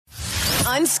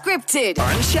Unscripted.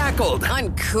 Unshackled.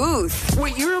 Uncouth.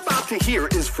 What you're about to hear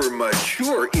is for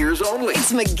mature ears only.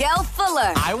 It's Miguel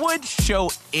Fuller. I would show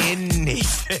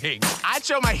anything. I'd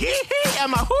show my hee-hee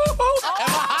and my hoo-hoo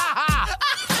and my ha-ha.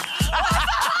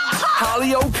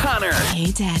 Holly O'Connor.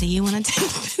 Hey, Daddy, you want to take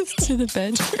this to the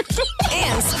bedroom?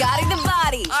 And Scotty the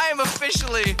Body. I am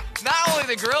officially not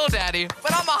only the grill daddy,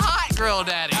 but I'm a hot grill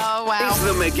daddy. Oh, wow. It's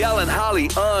the Miguel and Holly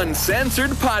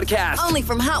Uncensored Podcast. Only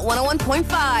from Hot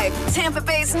 101.5. Tampa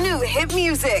Bay's new hit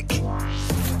music.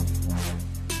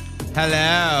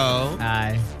 Hello,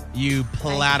 Hi. you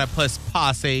platypus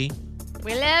posse.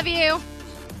 We love you.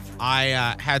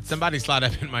 I had somebody slide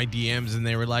up in my DMs and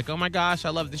they were like, oh my gosh, I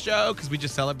love the show because we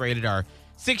just celebrated our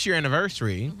 6-year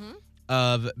anniversary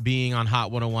of being on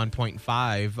Hot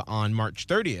 101.5 on March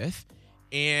 30th.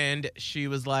 And she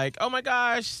was like, oh my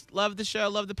gosh, love the show,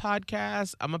 love the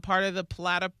podcast. I'm a part of the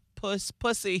platypus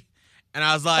pussy. And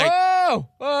I was like,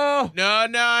 Oh.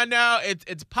 no,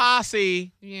 it's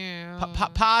posse. Yeah.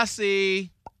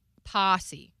 Posse.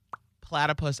 Posse.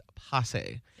 Platypus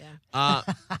posse. Yeah.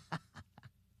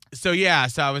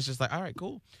 So I was just like, all right,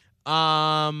 cool.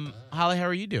 Holly, how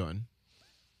are you doing?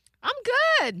 I'm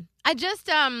good. I just,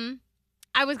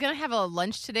 I was going to have a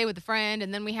lunch today with a friend,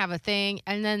 and then we have a thing,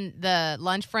 and then the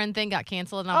lunch friend thing got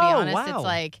canceled, and I'll be honest, wow. it's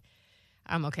like,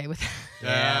 I'm okay with that.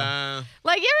 Yeah.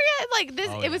 Like, you ever get, like, this,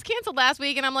 Oh, it was canceled last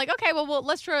week, and I'm like, okay, well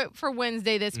let's try it for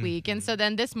Wednesday this week. And so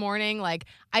then this morning, like,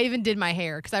 I even did my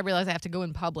hair, because I realized I have to go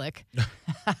in public.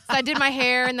 So I did my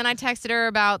hair, and then I texted her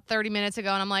about 30 minutes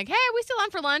ago, and I'm like, hey, are we still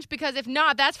on for lunch? Because if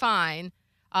not, that's fine.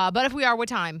 But if we are, what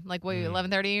time? Like, what,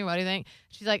 11:30? What do you think?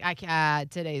 She's like,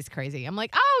 today's crazy. I'm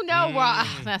like, oh, no, well,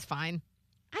 that's fine.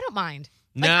 I don't mind.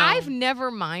 Like, No. I've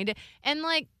never minded. And,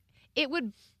 like, it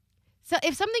would... So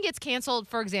if something gets canceled,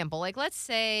 for example, like, let's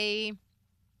say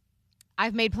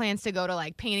I've made plans to go to,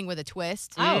 like, Painting with a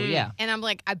Twist. Oh, yeah. And I'm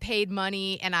like, I paid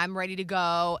money and I'm ready to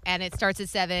go, and it starts at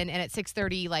 7, and at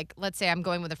 6:30, like, let's say I'm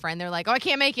going with a friend. They're like, oh, I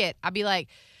can't make it. I'll be like,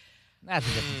 That's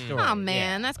a different story. oh,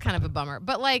 man, that's kind of a bummer.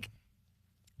 But, like,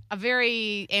 a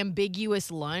very ambiguous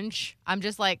lunch, I'm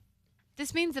just like,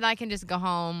 this means that I can just go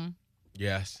home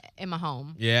Yes. in my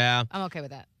home. Yeah. I'm okay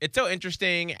with that. It's so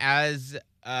interesting as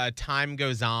time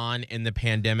goes on in the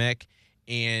pandemic,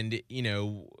 and,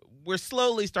 we're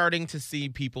slowly starting to see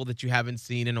people that you haven't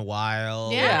seen in a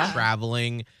while Yeah.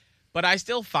 traveling. But I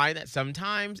still find that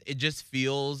sometimes it just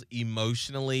feels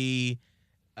emotionally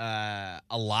a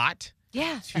lot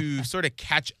Yeah. to sort of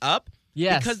catch up.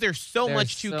 Yes. Because there's so There's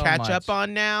much to so catch much. up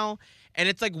on now. And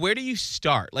it's like, where do you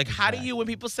start? Like, how do you, when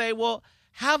people say, well,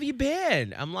 how have you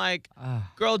been? I'm like,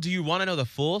 girl, do you want to know the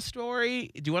full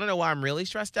story? Do you want to know why I'm really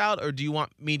stressed out? Or do you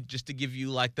want me just to give you,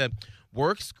 like, the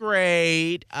work's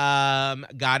great,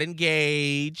 got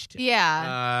engaged?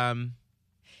 Yeah.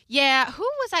 Yeah, who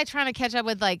was I trying to catch up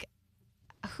with? Like,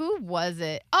 who was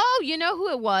it? Oh, you know who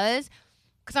it was?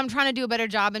 Because I'm trying to do a better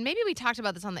job, and maybe we talked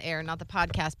about this on the air, not the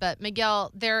podcast, but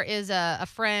Miguel, there is a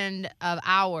friend of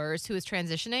ours who is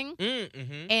transitioning,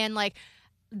 and, like,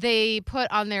 they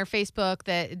put on their Facebook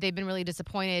that they've been really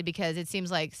disappointed because it seems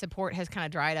like support has kind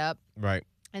of dried up. Right.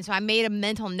 And so I made a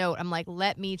mental note. I'm like,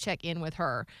 let me check in with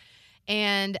her.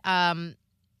 And I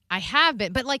have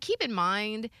been. But, like, keep in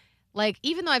mind, like,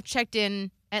 even though I've checked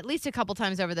in at least a couple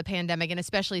times over the pandemic, and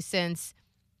especially since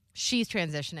she's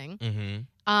transitioning,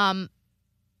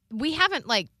 we haven't,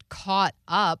 like, caught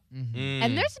up.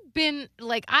 And there's been,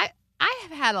 like, I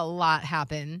have had a lot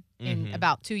happen in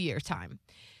about 2 years' time.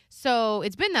 So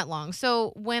it's been that long.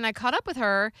 So when I caught up with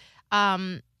her,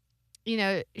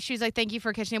 she's like, thank you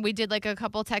for catching up. We did, like, a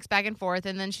couple texts back and forth.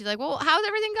 And then she's like, well, how's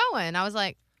everything going? I was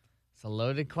like, It's a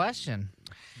loaded question.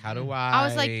 How do I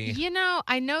was like,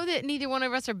 I know that neither one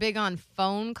of us are big on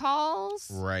phone calls.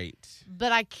 Right.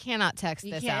 But I cannot text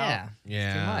this out.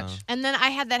 Yeah. Too much. And then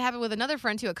I had that happen with another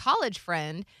friend too, a college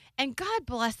friend. And God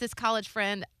bless this college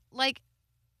friend. Like,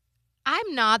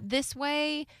 I'm not this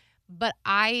way, but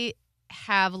I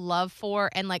have love for,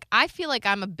 and, like, I feel like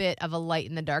I'm a bit of a light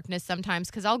in the darkness sometimes,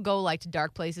 because I'll go, like, to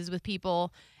dark places with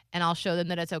people and I'll show them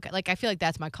that it's okay. Like, I feel like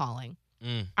that's my calling.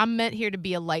 I'm meant here to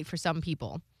be a light for some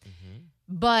people,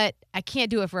 but I can't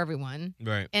do it for everyone.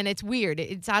 Right. And it's weird.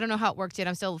 I don't know how it works yet.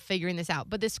 I'm still figuring this out.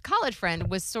 But this college friend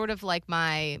was sort of like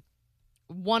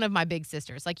one of my big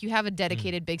sisters. Like, you have a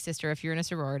dedicated big sister if you're in a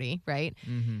sorority, right?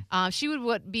 She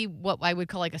would be what I would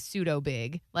call, like, a pseudo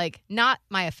big, like, not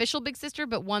my official big sister,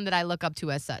 but one that I look up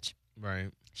to as such. Right.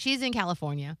 She's in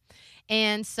California.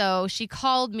 And so she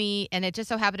called me, and it just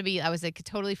so happened to be, I was like a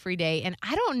totally free day. And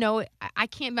I don't know, I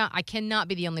cannot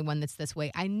be the only one that's this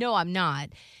way. I know I'm not.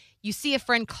 You see a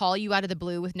friend call you out of the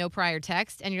blue with no prior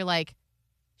text, and you're like,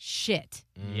 shit.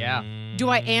 Yeah. Do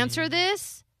I answer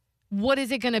this? What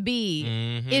is it going to be?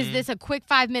 Mhm. Is this a quick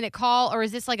 5-minute call or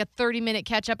is this like a 30-minute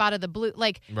catch up out of the blue?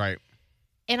 Like, Right.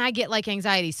 and I get like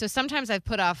anxiety. So sometimes I've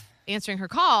put off answering her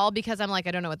call because I'm like,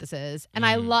 I don't know what this is. And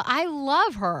I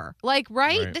love her. Like,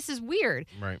 right? This is weird.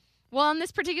 Right. Well, on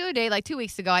this particular day, like 2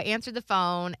 weeks ago, I answered the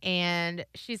phone and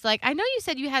she's like, I know you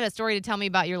said you had a story to tell me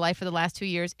about your life for the last 2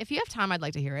 years. If you have time, I'd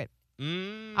like to hear it.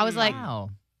 I was like, Wow.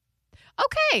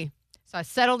 okay. So I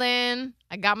settled in.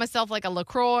 I got myself like a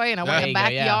LaCroix and I went There in the you go,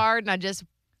 yeah. backyard and I just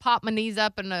popped my knees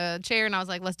up in a chair and I was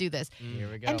like, let's do this. Here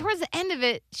we go. And towards the end of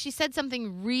it, she said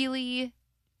something really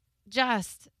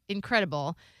just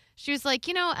incredible. She was like,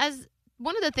 as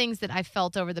one of the things that I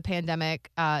felt over the pandemic,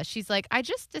 she's like, I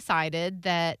just decided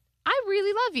that I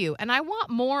really love you and I want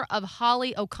more of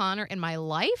Holly O'Connor in my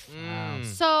life. Mm.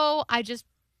 So I just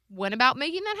went about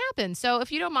making that happen. So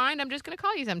if you don't mind, I'm just going to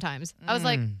call you sometimes. I was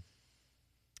like,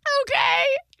 okay.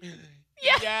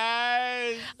 Yeah.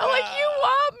 Yes. I'm like, you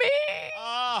want me?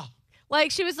 Oh.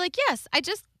 Like, she was like, yes,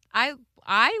 I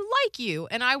like you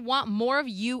and I want more of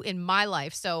you in my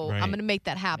life. So Right. I'm going to make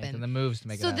that happen. Making the moves to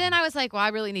make it So happen. then I was like, well, I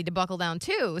really need to buckle down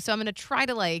too. So I'm going to try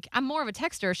to I'm more of a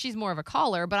texter. She's more of a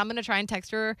caller, but I'm going to try and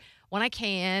text her when I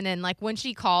can. And like when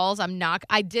she calls,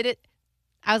 I did it.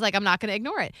 I was like, I'm not going to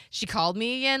ignore it. She called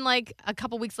me again like a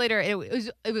couple weeks later. It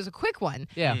was a quick one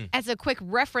Yeah. as a quick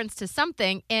reference to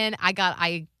something. And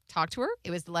I talked to her. It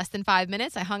was less than 5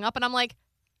 minutes. I hung up and I'm like,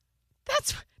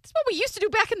 that's what we used to do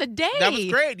back in the day. That was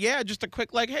great. Yeah, just a quick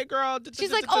hey girl.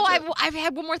 She's like, oh, I've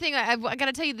had one more thing. I got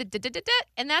to tell you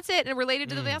and that's it. And related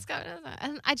to the last guy.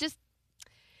 And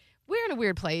we're in a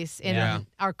weird place in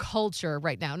our culture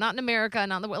right now. Not in America,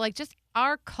 not in the world. Like just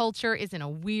our culture is in a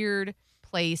weird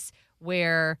place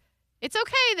where it's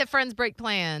okay that friends break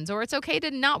plans or it's okay to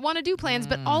not want to do plans,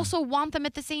 but also want them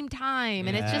at the same time.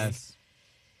 And it's just,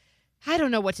 I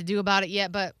don't know what to do about it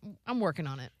yet, but I'm working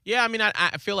on it. Yeah, I mean,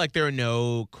 I feel like there are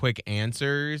no quick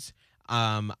answers.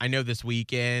 I know this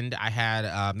weekend I had,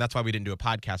 that's why we didn't do a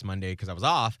podcast Monday because I was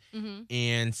off. Mm-hmm.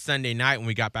 And Sunday night when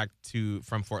we got back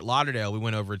from Fort Lauderdale, we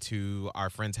went over to our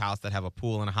friend's house that have a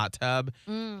pool and a hot tub.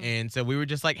 And so we were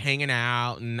just like hanging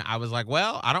out. And I was like,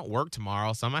 well, I don't work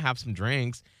tomorrow, so I'm going to have some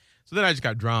drinks. So then I just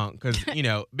got drunk because,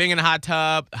 being in a hot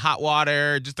tub, hot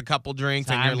water, just a couple drinks.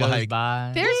 Time and you're goes like,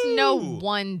 by. There's no Ooh.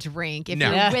 one drink if No.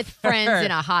 you're Yeah. with friends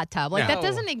in a hot tub. Like No. that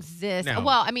doesn't exist. No.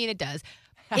 Well, I mean, it does.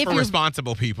 If for you're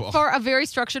responsible people. for a very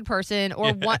structured person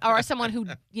or someone who,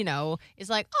 is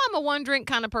like, oh, I'm a one drink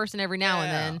kind of person every now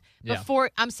and then. Yeah.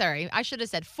 But I'm sorry, I should have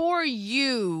said for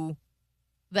you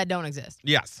that don't exist.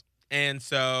 Yes. And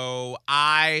so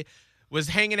I was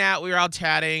hanging out. We were all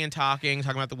chatting and talking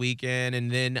about the weekend. And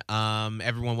then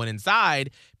everyone went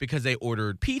inside because they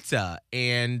ordered pizza.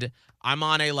 And I'm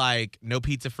on a no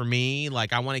pizza for me.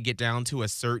 Like I want to get down to a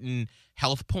certain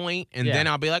health point, and then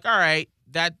I'll be like, all right,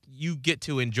 that you get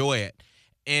to enjoy it.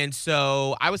 And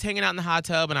so I was hanging out in the hot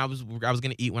tub and I was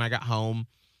going to eat when I got home.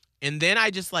 And then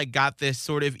I just got this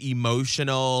sort of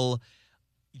emotional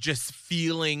just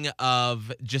feeling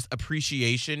of just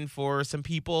appreciation for some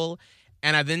people.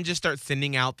 And I then just start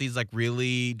sending out these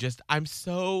really just, I'm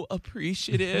so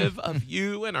appreciative of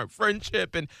you and our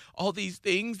friendship and all these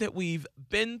things that we've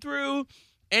been through.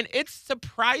 And it's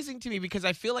surprising to me because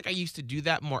I feel like I used to do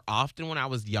that more often when I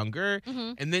was younger.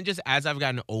 Mm-hmm. And then just as I've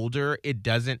gotten older, it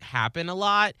doesn't happen a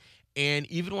lot. And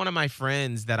even one of my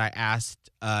friends that I asked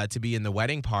to be in the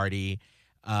wedding party,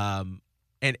 and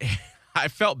I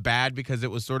felt bad because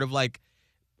it was sort of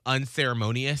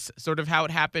unceremonious, sort of how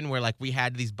it happened, where we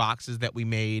had these boxes that we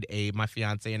made, my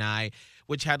fiance and I,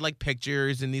 which had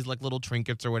pictures and these little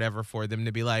trinkets or whatever for them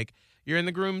to be you're in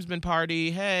the groomsmen party,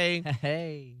 hey.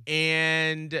 Hey.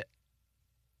 And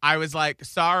I was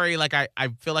sorry, I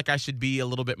feel like I should be a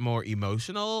little bit more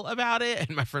emotional about it.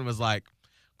 And my friend was like,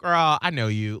 girl, I know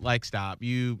you. Stop.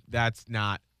 That's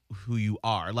not who you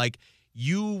are.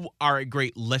 You are a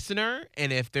great listener.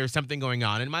 And if there's something going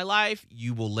on in my life,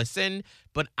 you will listen.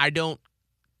 But I don't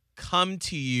come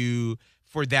to you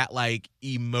for that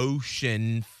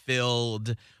emotion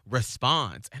filled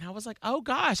response. And I was like, oh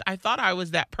gosh, I thought I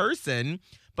was that person,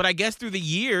 but I guess through the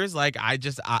years,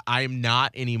 I am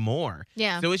not anymore.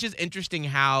 Yeah. So it's just interesting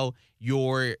how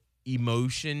your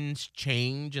emotions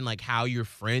change and how your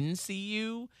friends see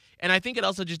you. And I think it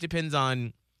also just depends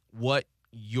on what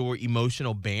your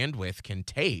emotional bandwidth can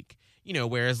take.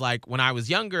 Whereas when I was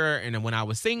younger and when I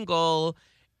was single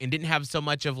and didn't have so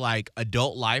much of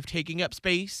adult life taking up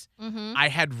space, Mm-hmm. I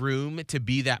had room to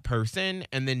be that person.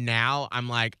 And then now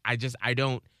I'm I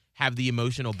don't have the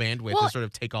emotional bandwidth Well, to sort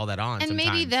of take all that on. And maybe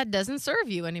sometimes. that doesn't serve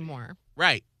you anymore.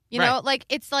 Right. You Right. know, like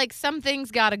it's like some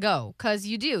things got to go because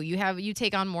you do. You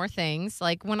take on more things.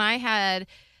 Like when I had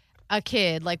a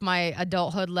kid, like my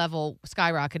adulthood level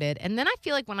skyrocketed, and then I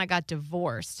feel like when I got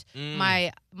divorced,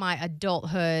 my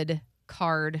adulthood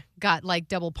card got like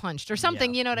double punched or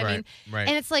something. Yeah. You know what I mean? Right.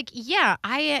 And it's like, yeah,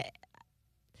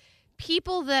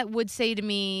 people that would say to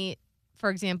me, for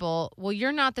example, well,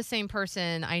 you're not the same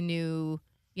person I knew,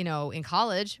 you know, in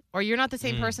college, or you're not the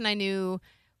same person I knew,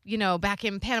 you know, back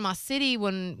in Panama City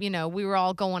when, you know, we were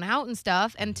all going out and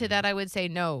stuff. And to that, I would say,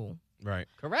 no, Right.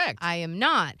 Correct. I am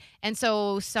not. And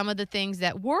so some of the things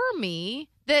that were me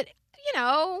that, you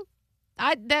know,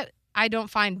 I don't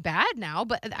find bad now,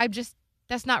 but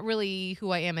that's not really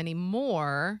who I am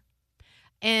anymore.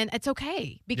 And it's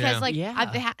okay because Yeah. like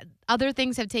Yeah. other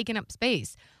things have taken up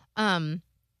space. And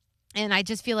I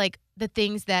just feel like the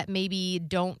things that maybe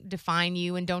don't define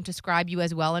you and don't describe you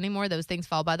as well anymore, those things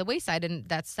fall by the wayside. And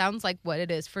that sounds like what it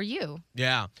is for you.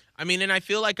 Yeah. I mean, and I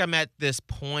feel like I'm at this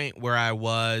point where I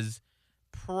was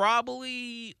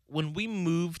probably when we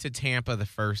moved to Tampa the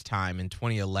first time in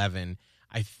 2011.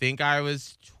 I think I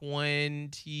was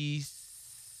 26.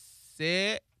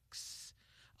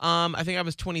 I think I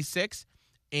was 26,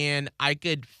 and I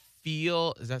could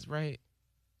feel. Is that right?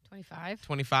 25?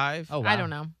 25? Oh, wow. I don't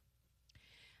know.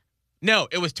 No,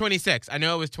 it was 26. I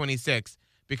know it was 26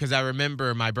 because I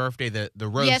remember my birthday, the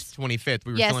roast Yes. 25th.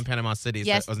 We were Yes. still in Panama City. So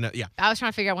Yes. it was yeah. I was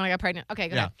trying to figure out when I got pregnant. Okay,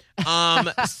 go Yeah.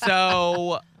 ahead.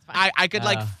 So I could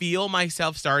like Uh. feel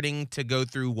myself starting to go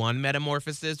through one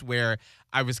metamorphosis where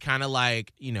I was kind of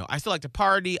like, you know, I still like to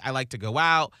party, I like to go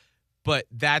out, but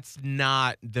that's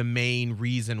not the main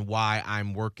reason why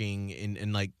I'm working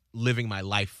and like living my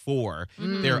life for.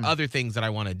 Mhm. There are other things that I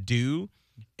want to do.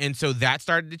 And so that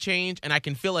started to change. And I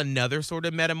can feel another sort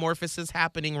of metamorphosis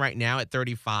happening right now at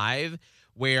 35,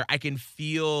 where I can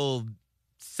feel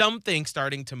something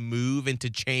starting to move and to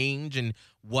change and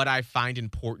what I find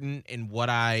important and what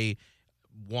I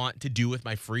want to do with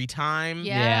my free time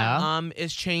Yeah.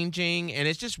 is changing. And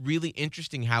it's just really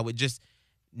interesting how it just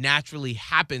naturally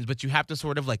happens, but you have to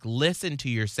sort of like listen to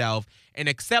yourself and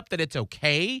accept that it's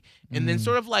okay. And then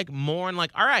sort of like mourn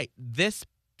like, all right, this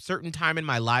certain time in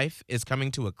my life is coming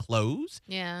to a close.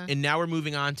 Yeah. And now we're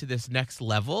moving on to this next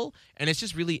level. And it's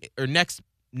just really, or next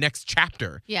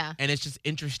chapter. Yeah. And it's just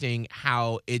interesting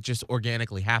how it just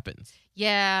organically happens.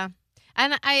 Yeah.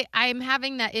 And I'm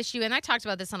having that issue, and I talked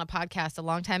about this on a podcast a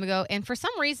long time ago, and for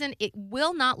some reason, it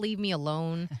will not leave me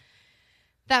alone.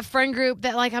 That friend group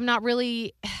that, like, I'm not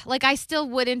really, like, I still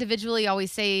would individually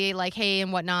always say, like, hey,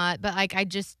 and whatnot, but, like,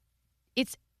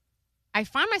 I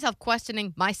find myself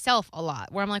questioning myself a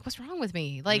lot, where I'm like, what's wrong with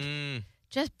me? Like,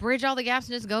 just bridge all the gaps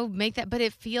and just go make that, but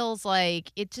it feels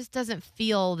like, it just doesn't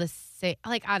feel the same,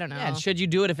 like, I don't know. Yeah, and should you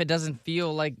do it if it doesn't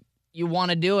feel like you want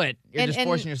to do it? You're And- just and-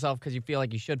 forcing yourself because you feel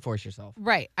like you should force yourself.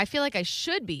 Right. I feel like I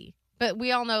should be, but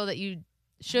we all know that you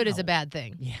should is a No. bad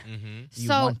thing. Yeah. Mm-hmm. You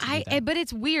So want to do that. but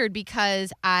it's weird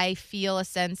because I feel a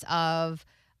sense of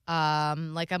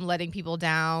like I'm letting people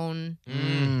down,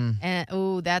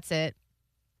 and that's it.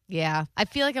 Yeah, I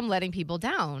feel like I'm letting people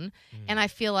down, and I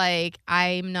feel like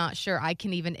I'm not sure I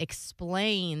can even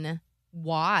explain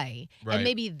why. Right. And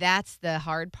maybe that's the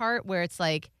hard part, where it's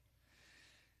like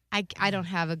I don't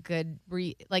have a good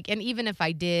and even if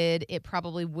I did, it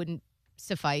probably wouldn't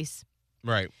suffice.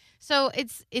 Right. So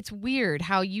it's weird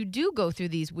how you do go through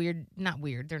these not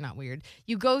weird, they're not weird.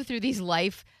 You go through these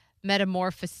life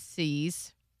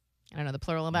metamorphoses. I don't know the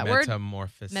plural of that word.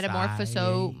 Metamorphosis.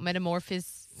 Whatever.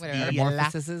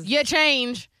 Metamorphoses? You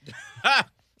change.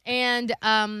 And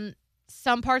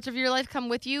some parts of your life come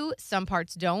with you, some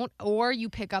parts don't, or you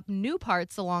pick up new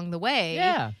parts along the way.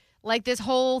 Yeah. Like this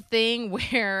whole thing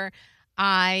where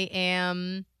I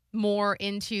am more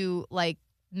into like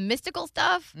mystical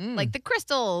stuff, like the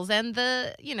crystals and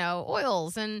the,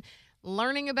 oils, and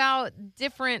learning about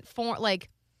different like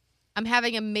I'm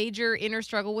having a major inner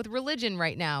struggle with religion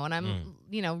right now, and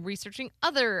I'm, researching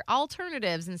other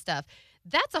alternatives and stuff.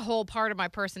 That's a whole part of my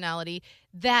personality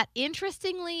that,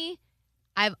 interestingly,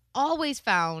 I've always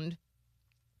found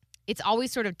it's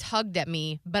always sort of tugged at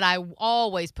me, but I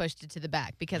always pushed it to the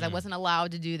back because I wasn't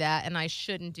allowed to do that, and I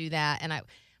shouldn't do that.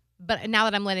 But now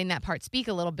that I'm letting that part speak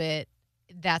a little bit,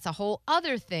 that's a whole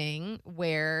other thing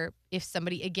where if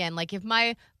somebody, again, like if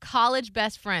my college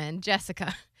best friend,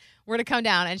 Jessica, were to come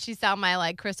down and she saw my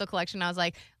like crystal collection, I was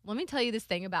like, let me tell you this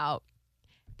thing about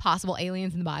possible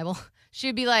aliens in the Bible.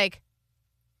 She'd be like,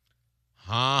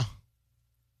 Huh?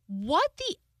 what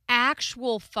the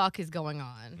actual fuck is going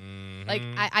on? Mhm. Like,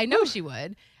 I know she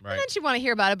would. Right. And then she'd want to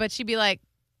hear about it, but she'd be like,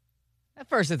 At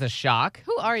first, it's a shock.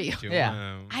 who are you?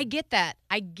 Yeah. I get that.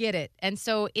 I get it. And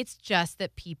so it's just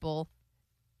that people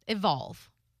evolve.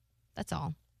 That's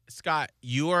all. Scott,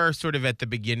 you are sort of at the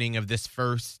beginning of this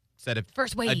first set of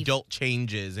First wave. adult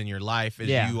changes in your life as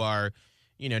Yeah. you are,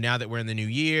 now that we're in the new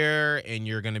year and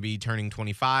you're going to be turning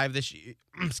 25 this year.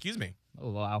 Excuse me. Oh,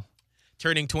 wow.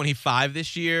 Turning 25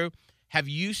 this year. Have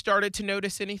you started to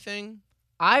notice anything?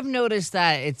 I've noticed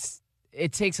that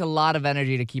it takes a lot of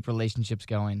energy to keep relationships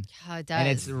going. Yeah, it does. And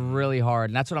it's really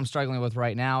hard. And that's what I'm struggling with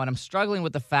right now. And I'm struggling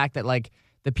with the fact that, like,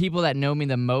 the people that know me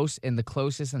the most and the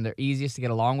closest and they're easiest to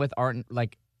get along with aren't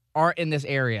in this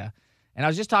area. And I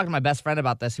was just talking to my best friend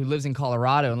about this who lives in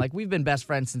Colorado. And, like, we've been best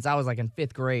friends since I was, like, in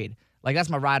 5th grade. Like, that's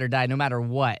my ride or die no matter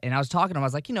what. And I was talking to him. I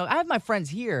was like, I have my friends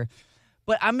here.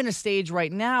 But I'm in a stage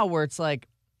right now where it's like,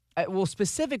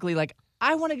 specifically, like,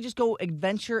 I want to just go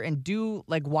adventure and do,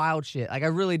 like, wild shit. Like, I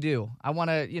really do. I want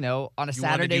to, on a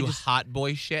Saturday. You want to do just hot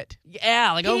boy shit?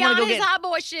 Yeah, like, I He want on to go his get hot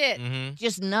boy shit. Mm-hmm.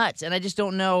 just nuts. And I just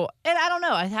don't know. And I don't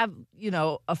know. I have,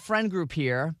 a friend group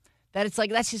here that it's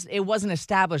like, it wasn't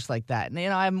established like that. And,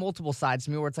 I have multiple sides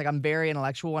to me where it's like I'm very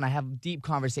intellectual and I have deep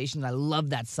conversations. I love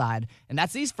that side. And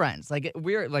that's these friends. Like,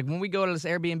 we're, like, when we go to this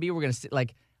Airbnb, we're going to sit,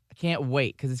 like, I can't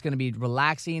wait because it's going to be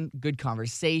relaxing, good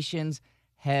conversations.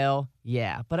 Hell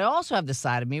yeah. But I also have the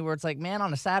side of me where it's like, man,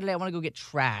 on a Saturday, I want to go get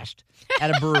trashed at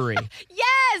a brewery.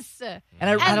 Yes. And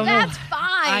I don't that's know.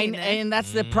 fine. And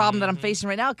that's the problem that I'm facing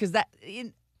right now because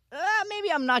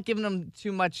maybe I'm not giving them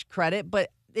too much credit,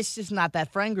 but it's just not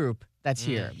that friend group that's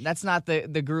here. That's not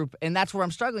the group. And that's where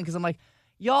I'm struggling because I'm like,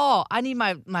 y'all, I need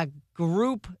my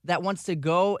group that wants to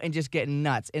go and just get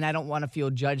nuts, and I don't want to feel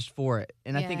judged for it.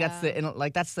 And I think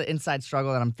that's the inside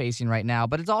struggle that I'm facing right now.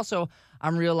 But it's also,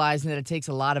 I'm realizing that it takes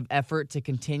a lot of effort to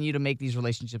continue to make these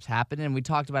relationships happen. And we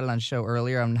talked about it on the show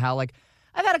earlier on how, like,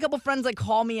 I've had a couple friends, like,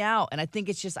 call me out, and I think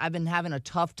it's just I've been having a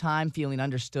tough time feeling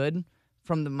understood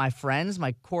from my friends,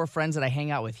 my core friends that I hang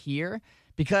out with here,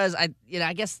 because I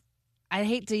guess I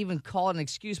hate to even call it an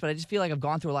excuse, but I just feel like I've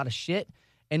gone through a lot of shit.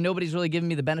 And nobody's really giving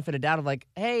me the benefit of doubt of, like,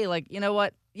 hey, like, you know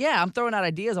what? Yeah, I'm throwing out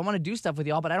ideas. I want to do stuff with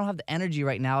y'all, but I don't have the energy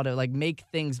right now to, like, make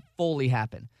things fully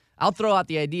happen. I'll throw out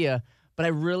the idea, but I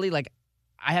really, like,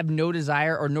 I have no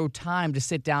desire or no time to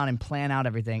sit down and plan out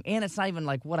everything. And it's not even,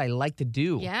 like, what I like to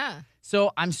do. Yeah.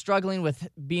 So I'm struggling with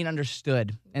being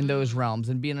understood in those realms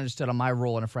and being understood on my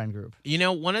role in a friend group.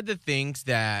 One of the things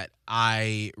that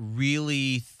I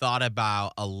really thought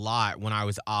about a lot when I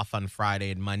was off on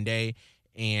Friday and Monday,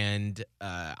 and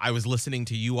I was listening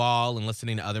to you all and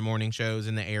listening to other morning shows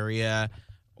in the area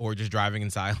or just driving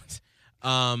in silence,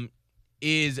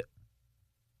 is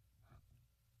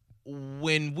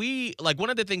when we, like, one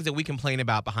of the things that we complain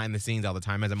about behind the scenes all the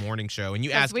time as a morning show, and you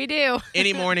Yes, ask we do.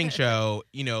 any morning show,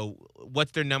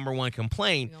 what's their number one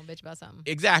complaint? You gonna bitch about something?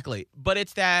 Exactly. But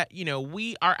it's that,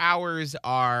 our hours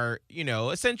are,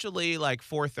 essentially like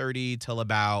 4:30 till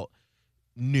about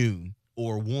noon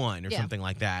or 1 or Yeah. something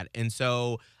like that. And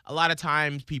so a lot of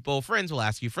times friends will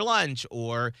ask you for lunch,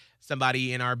 or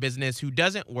somebody in our business who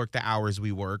doesn't work the hours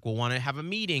we work will want to have a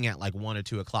meeting at like 1 or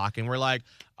 2 o'clock. And we're like,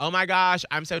 oh my gosh,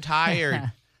 I'm so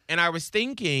tired. And I was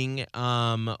thinking,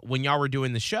 when y'all were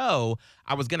doing the show,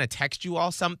 I was going to text you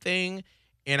all something.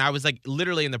 And I was like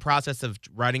literally in the process of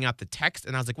writing out the text.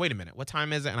 And I was like, wait a minute, what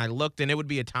time is it? And I looked, and it would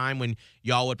be a time when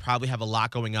y'all would probably have a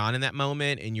lot going on in that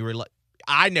moment. And you were like,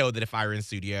 I know that if I were in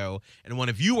studio and one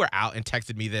of you were out and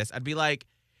texted me this, I'd be like,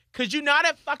 could you not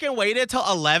have fucking waited till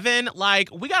 11? Like,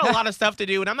 we got a lot of stuff to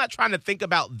do, and I'm not trying to think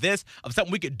about this of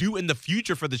something we could do in the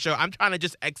future for the show. I'm trying to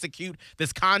just execute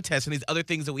this contest and these other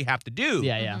things that we have to do.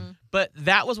 Yeah. But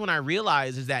that was when I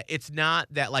realized is that it's not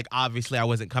that, like, obviously I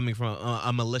wasn't coming from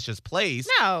a malicious place.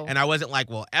 No. And I wasn't like,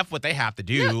 well, F what they have to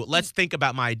do. Let's think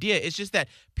about my idea. It's just that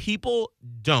people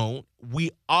don't.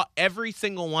 Every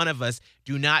single one of us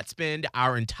do not spend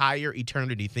our entire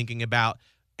eternity thinking about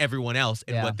everyone else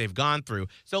and what they've gone through.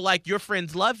 So, like, your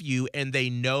friends love you and they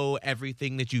know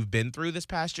everything that you've been through this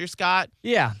past year, Scott.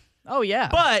 Yeah. Oh, yeah.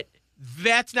 But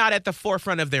that's not at the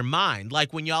forefront of their mind.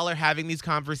 Like, when y'all are having these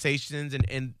conversations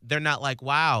and they're not like,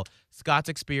 wow, Scott's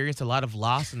experienced a lot of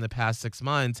loss in the past 6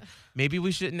 months. Maybe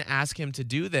we shouldn't ask him to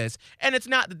do this. And it's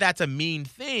not that that's a mean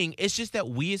thing. It's just that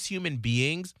we as human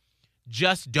beings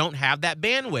just don't have that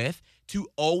bandwidth to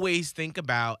always think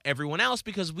about everyone else,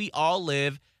 because we all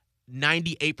live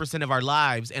 98% of our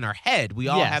lives in our head. We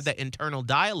all have that internal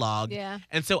dialogue. Yeah.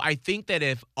 And so I think that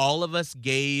if all of us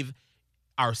gave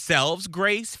ourselves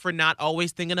grace for not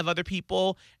always thinking of other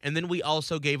people, and then we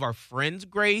also gave our friends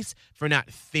grace for not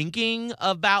thinking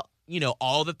about,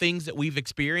 all the things that we've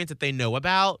experienced that they know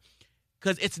about,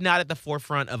 because it's not at the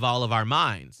forefront of all of our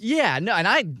minds. Yeah, no, and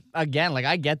I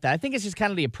get that. I think it's just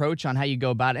kind of the approach on how you go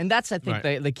about it. And that's, I think,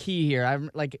 Right. the key here. I'm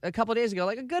like a couple of days ago,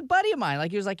 like a good buddy of mine, like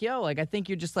he was like, yo, like I think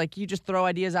you're just like, you just throw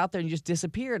ideas out there and you just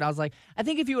disappear. And I was like, I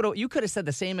think if you could have said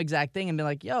the same exact thing and been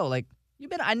like, yo, like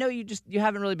I know you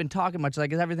haven't really been talking much.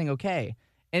 Like, is everything okay?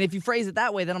 And if you phrase it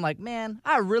that way, then I'm like, man,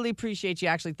 I really appreciate you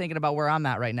actually thinking about where I'm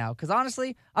at right now. Because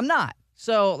honestly, I'm not.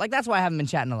 So like, that's why I haven't been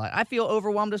chatting a lot. I feel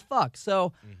overwhelmed as fuck.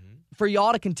 So for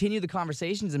y'all to continue the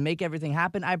conversations and make everything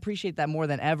happen, I appreciate that more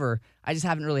than ever. I just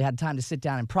haven't really had time to sit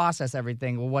down and process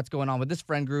everything. Well, what's going on with this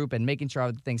friend group and making sure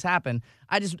other things happen.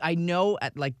 I know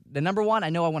at like the number one, I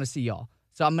know I want to see y'all.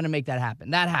 So I'm going to make that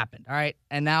happen. That happened. All right.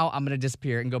 And now I'm going to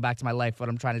disappear and go back to my life, what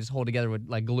I'm trying to just hold together with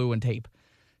like glue and tape.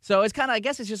 So it's kind of, I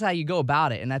guess it's just how you go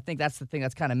about it. And I think that's the thing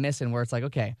that's kind of missing, where it's like,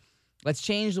 okay, let's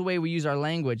change the way we use our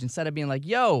language. Instead of being like,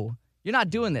 yo, you're not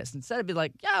doing this. Instead of being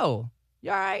like, yo, you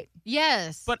all right?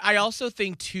 Yes. But I also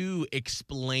think, too,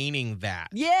 explaining that.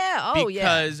 Yeah. Oh, yeah.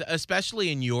 Because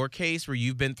especially in your case where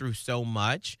you've been through so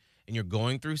much and you're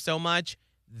going through so much,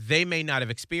 they may not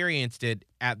have experienced it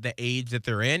at the age that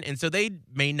they're in. And so they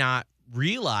may not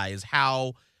realize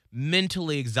how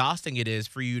mentally exhausting it is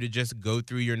for you to just go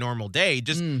through your normal day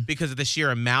just because of the sheer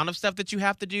amount of stuff that you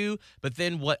have to do. But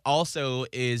then what also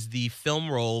is the film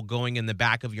roll going in the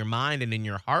back of your mind and in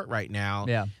your heart right now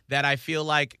that I feel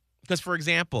like, because, for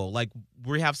example, like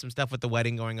we have some stuff with the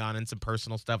wedding going on and some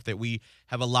personal stuff that we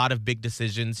have a lot of big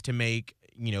decisions to make,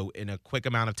 you know, in a quick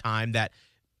amount of time that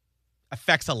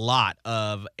affects a lot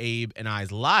of Abe and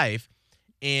I's life.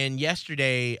 And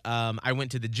yesterday, I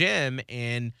went to the gym,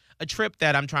 and a trip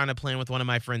that I'm trying to plan with one of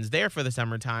my friends there for the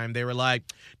summertime, they were like,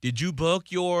 did you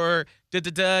book your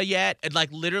yet? And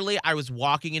like literally, I was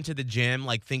walking into the gym,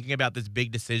 like thinking about this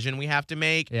big decision we have to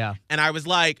make. Yeah. And I was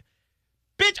like,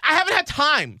 bitch, I haven't had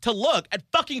time to look at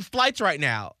fucking flights right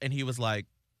now. And he was like,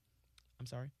 I'm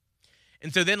sorry.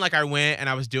 And so then, like, I went and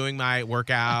I was doing my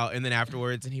workout, and then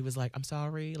afterwards, and he was like, I'm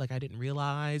sorry, like, I didn't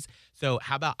realize. So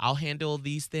how about I'll handle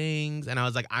these things? And I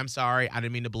was like, I'm sorry, I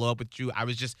didn't mean to blow up with you. I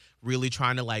was just really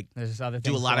trying to, like, There's just other do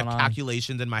a things lot of going on.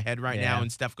 calculations in my head right now Yeah.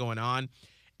 and stuff going on.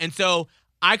 And so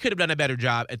I could have done a better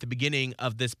job at the beginning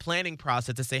of this planning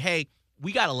process to say, hey,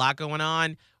 we got a lot going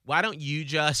on. Why don't you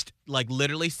just, like,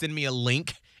 literally send me a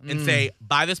link and say,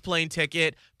 buy this plane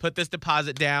ticket, put this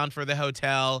deposit down for the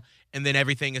hotel, and then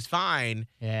everything is fine.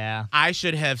 Yeah. I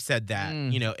should have said that,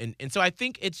 you know, and so I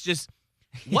think it's just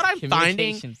what I'm finding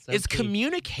Communication's so is key.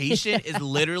 communication is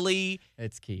literally,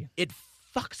 It's key. it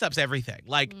fucks up everything,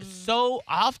 like so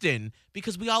often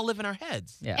because we all live in our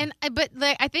heads. Yeah. And but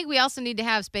like, I think we also need to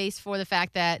have space for the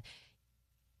fact that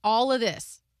all of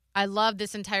this, I love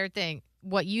this entire thing.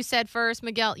 What you said first,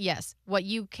 Miguel, yes. What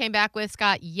you came back with,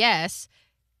 Scott, yes.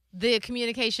 The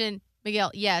communication,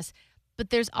 Miguel, yes. But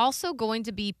there's also going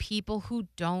to be people who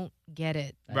don't get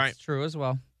it. That's Right. true as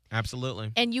well.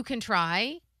 Absolutely. And you can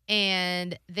try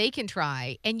and they can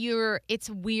try. And it's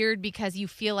weird because you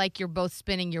feel like you're both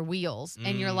spinning your wheels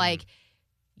and you're like,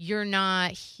 you're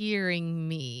not hearing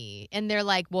me. And they're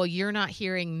like, well, you're not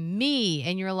hearing me.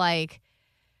 And you're like,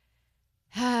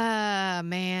 ah,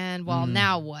 man, well,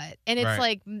 now what? And it's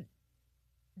Right.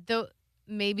 like,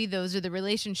 maybe those are the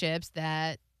relationships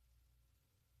that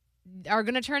are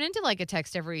going to turn into like a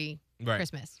text every Right.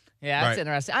 Christmas. Yeah, that's Right.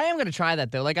 interesting. I am going to try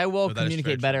that, though. Like, I will No, that is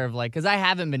communicate very better of, like, because I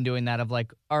haven't been doing that of,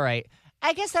 like, all right.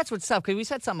 I guess that's what's up, because we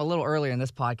said something a little earlier in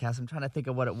this podcast. I'm trying to think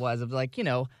of what it was. Of, like, you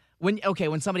know, when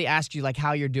somebody asks you, like,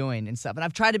 how you're doing and stuff. And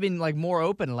I've tried to be, like, more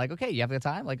open and, like, okay, you have a good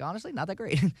time? Like, honestly, not that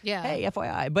great. Yeah. Hey,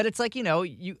 FYI. But it's like, you know,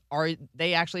 are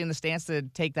they actually in the stance to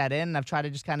take that in? And I've tried to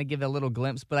just kind of give it a little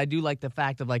glimpse. But I do like the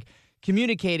fact of, like,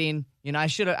 communicating. You know, I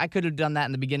could have done that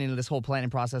in the beginning of this whole planning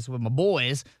process with my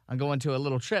boys. I'm going to a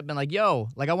little trip and like, yo,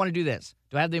 like I want to do this.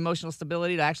 Do I have the emotional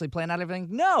stability to actually plan out everything?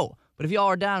 No. But if y'all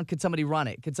are down, could somebody run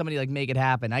it? Could somebody like make it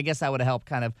happen? I guess that would have helped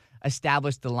kind of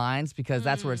establish the lines, because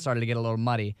that's where it started to get a little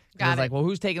muddy. 'Cause Got I was it. like, well,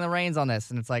 who's taking the reins on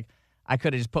this? And it's like, I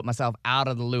could have just put myself out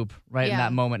of the loop right in Yeah.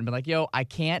 that moment and been like, yo, I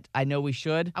can't. I know we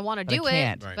should. I want to but I do it,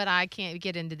 can't. Right. but I can't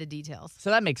get into the details. So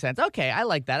that makes sense. Okay, I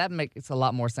like that. That makes a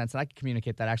lot more sense. And I can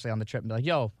communicate that actually on the trip and be like,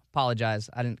 yo, apologize.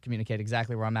 I didn't communicate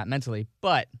exactly where I'm at mentally,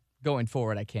 but going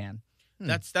forward, I can.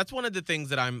 That's one of the things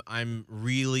that I'm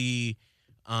really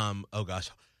oh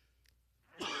gosh.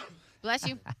 Bless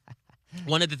you.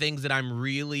 One of the things that I'm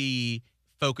really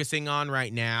focusing on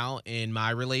right now in my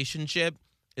relationship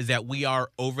is that we are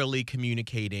overly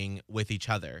communicating with each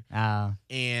other.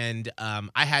 And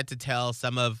I had to tell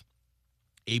some of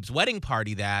Abe's wedding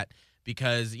party that,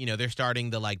 because, you know, they're starting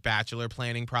the like bachelor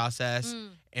planning process,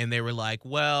 and they were like,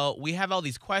 well, we have all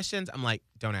these questions. I'm like,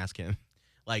 don't ask him.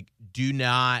 Like, do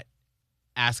not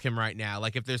ask him right now.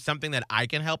 Like, if there's something that I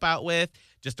can help out with,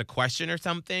 just a question or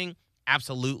something,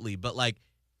 absolutely. But, like,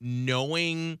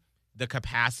 knowing the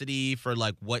capacity for,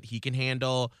 like, what he can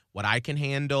handle, what I can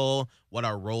handle, what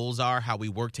our roles are, how we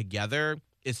work together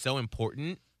is so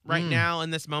important right now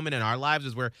in this moment in our lives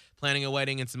as we're planning a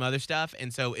wedding and some other stuff.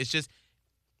 And so it's just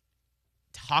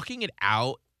talking it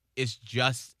out is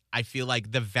just, I feel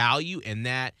like the value in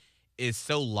that is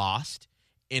so lost.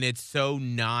 And it's so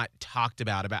not talked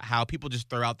about how people just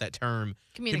throw out that term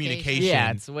communication.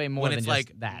 Yeah, it's way more when than it's just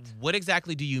like, that. what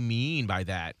exactly do you mean by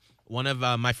that? One of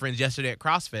my friends yesterday at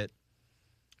CrossFit,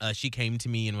 she came to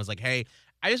me and was like, hey,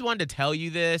 I just wanted to tell you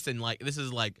this. And, like, this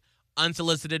is, like,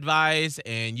 unsolicited advice.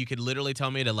 And you could literally tell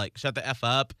me to, like, shut the F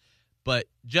up. But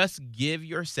just give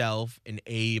yourself and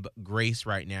Abe grace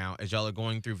right now as y'all are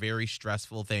going through very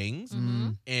stressful things.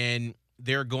 And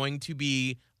there are going to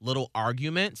be little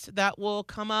arguments that will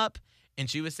come up. And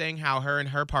she was saying how her and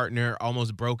her partner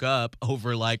almost broke up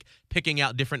over, like, picking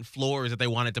out different floors that they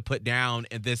wanted to put down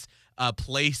at this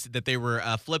place that they were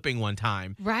flipping one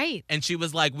time. Right. And she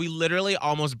was like, we literally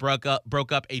almost broke up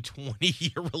a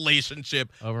 20-year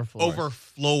relationship Over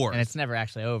floors. And it's never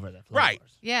actually over the floors. Right.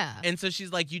 Yeah. And so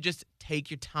she's like, you just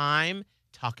take your time,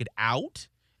 talk it out,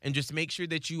 and just make sure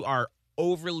that you are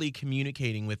overly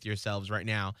communicating with yourselves right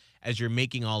now as you're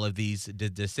making all of these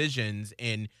decisions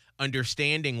and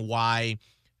understanding why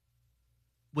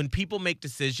when people make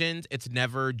decisions, it's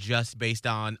never just based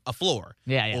on a floor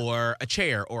or a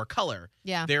chair or a color.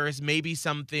 Yeah. There is maybe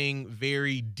something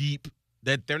very deep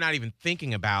that they're not even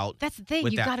thinking about. That's the thing.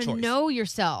 with You that got to choice. know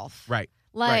yourself. Right.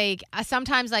 Like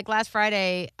sometimes, like last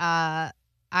Friday, I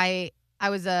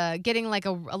was getting like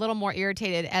a little more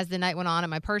irritated as the night went on in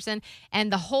my person,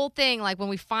 and the whole thing, like when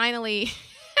we finally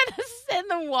had to sit in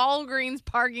the Walgreens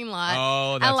parking lot.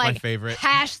 Oh, that's and, like, my favorite.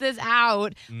 Hash this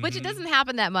out, which it Mhm. doesn't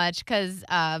happen that much because,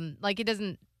 like it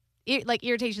doesn't, like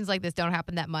irritations like this don't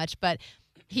happen that much. But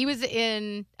he was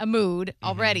in a mood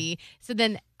already, so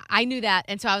then I knew that,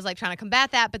 and so I was like trying to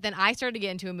combat that. But then I started to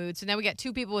get into a mood, so now we got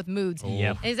two people with moods.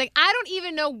 Yep. And he's like, I don't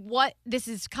even know what this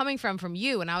is coming from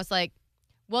you, and I was like,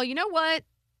 well, you know what?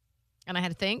 And I had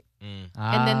to think.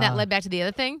 And then that led back to the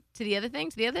other thing, to the other thing,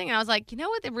 to the other thing. And I was like, you know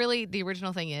what the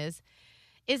original thing is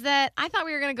that I thought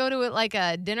we were going to go to like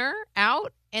a dinner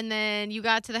out, and then you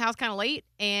got to the house kind of late,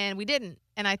 and we didn't.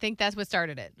 And I think that's what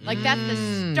started it. Like, that's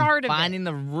the start of finding it.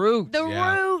 the root. The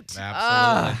Yeah, root.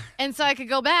 Absolutely. And so I could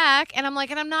go back, and I'm like,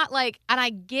 and I'm not like, and I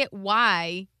get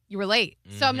why you were late.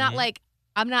 So I'm not Mhm. like,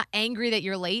 I'm not angry that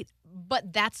you're late,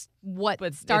 but that's what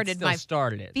But started my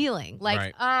started it. feeling like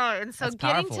Right. and so That's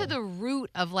getting powerful. to the root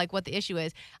of like what the issue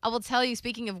is. I will tell you,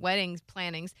 speaking of weddings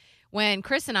plannings, when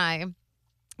Chris and I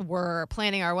were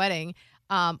planning our wedding,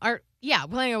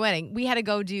 planning our wedding, we had to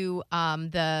go do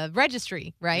the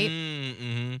registry, right?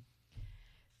 Mm-hmm.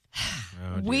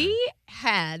 We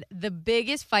had the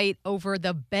biggest fight over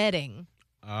the bedding.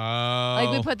 Oh.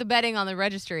 Like, we put the bedding on the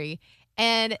registry,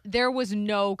 and there was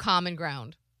no common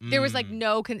ground. There was like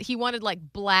no he wanted like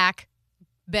black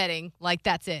bedding, like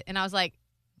that's it. And I was like,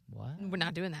 What? we're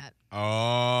not doing that.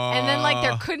 Oh. And then like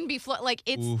there couldn't be like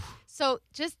it's Oof. so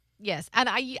just yes. And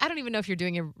I don't even know if you're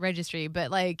doing a registry,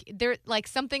 but like there like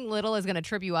something little is gonna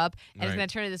trip you up and it's Right. gonna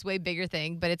turn into this way bigger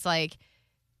thing. But it's like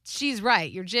she's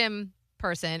right, your gym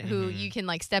person who Mhm. you can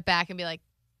like step back and be like,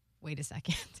 wait a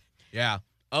second. Yeah.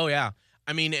 Oh, yeah.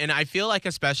 I mean, and I feel like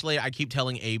especially I keep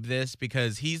telling Abe this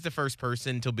because he's the first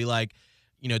person to be like,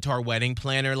 you know, to our wedding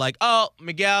planner, like, oh,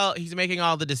 Miguel, he's making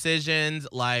all the decisions,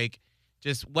 like,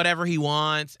 just whatever he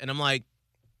wants. And I'm like,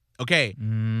 okay,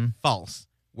 false.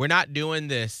 We're not doing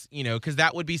this, you know, because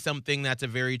that would be something that's a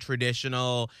very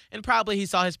traditional, and probably he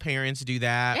saw his parents do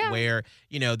that, Yeah. where,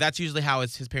 you know, that's usually how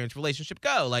his parents' relationship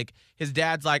go. Like, his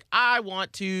dad's like, I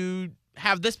want to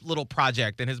have this little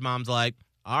project, and his mom's like,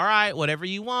 all right, whatever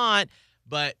you want,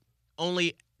 but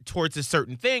only towards a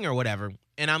certain thing or whatever.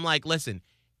 And I'm like, listen,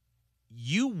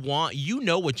 you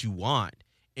know what you want,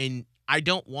 and I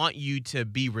don't want you to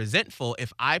be resentful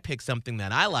if I pick something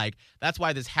that I like. That's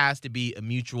why this has to be a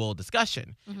mutual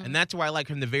discussion. And that's why, like,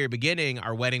 from the very beginning,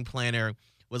 our wedding planner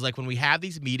was like, when we have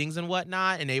these meetings and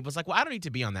whatnot, and Abe was like, well, I don't need to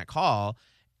be on that call.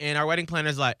 And our wedding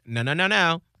planner's like, no,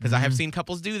 because I have seen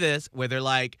couples do this where they're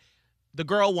like, the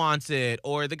girl wants it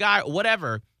or the guy,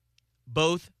 whatever.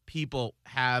 Both people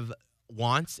have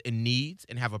wants and needs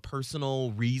and have a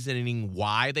personal reasoning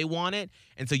why they want it.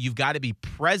 And so you've got to be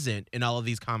present in all of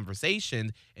these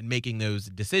conversations and making those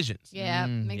decisions. Yeah,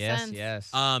 makes yes, sense. Yes.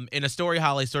 In a story,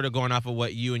 Holly, sort of going off of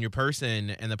what you and your person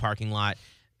in the parking lot,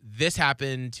 this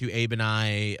happened to Abe and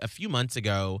I a few months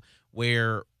ago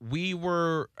where we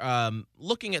were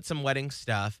looking at some wedding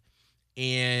stuff,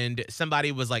 and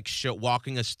somebody was like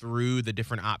walking us through the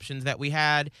different options that we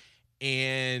had.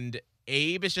 And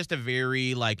Abe is just a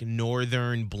very like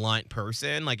northern blunt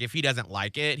person. Like if he doesn't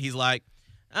like it, he's like,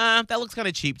 that looks kind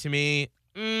of cheap to me.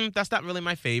 That's not really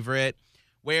my favorite.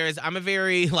 Whereas I'm a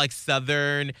very like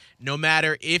southern, no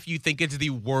matter if you think it's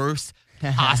the worst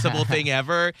possible thing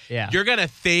ever, you're going to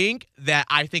think that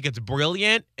I think it's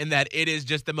brilliant and that it is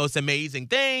just the most amazing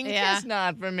thing. Yeah. It's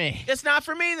not for me. It's not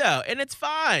for me though, and it's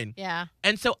fine. Yeah.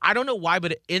 And so I don't know why,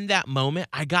 but in that moment,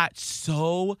 I got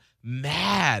so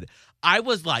mad. I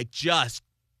was like just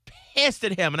pissed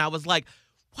at him, and I was like,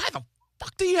 why the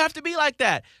fuck do you have to be like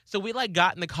that? So we like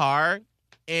got in the car,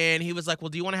 and he was like, well,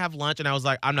 do you want to have lunch? And I was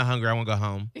like, I'm not hungry. I want to go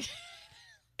home.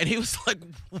 And he was like,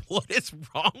 what is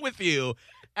wrong with you?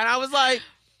 And I was like,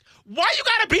 why you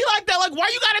got to be like that? Like, why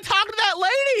you got to talk to that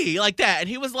lady like that? And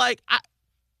he was like,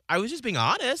 I was just being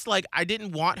honest. Like, I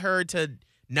didn't want her to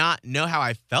not know how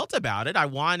I felt about it. I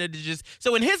wanted to just,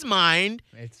 so in his mind,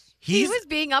 He was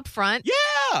being upfront.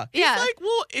 yeah. He's Yeah. like,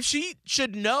 well, if she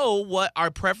should know what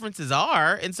our preferences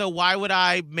are, and so why would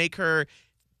I make her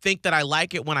think that I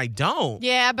like it when I don't?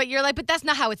 Yeah, but you're like, but that's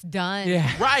not how it's done. Yeah.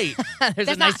 Right. There's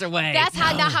That's a nicer way. That's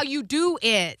not how you do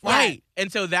it. Right.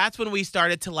 And so that's when we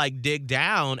started to like dig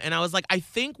down. And I was like, I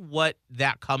think what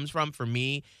that comes from for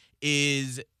me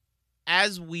is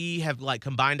as we have like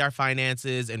combined our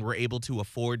finances and we're able to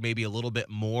afford maybe a little bit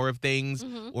more of things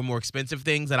or more expensive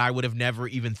things that I would have never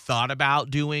even thought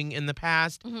about doing in the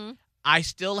past, I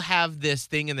still have this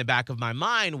thing in the back of my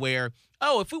mind where,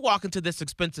 oh, if we walk into this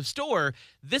expensive store,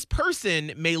 this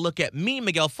person may look at me,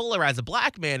 Miguel Fuller, as a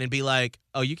black man and be like,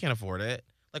 oh, you can't afford it.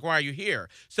 Like, why are you here?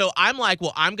 So I'm like,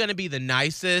 well, I'm going to be the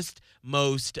nicest,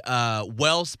 most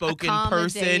well-spoken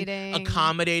person,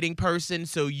 accommodating person,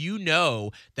 so you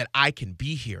know that I can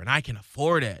be here and I can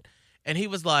afford it. And he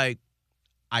was like,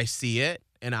 I see it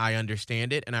and I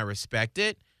understand it and I respect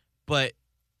it, but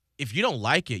if you don't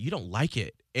like it, you don't like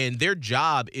it. And their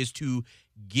job is to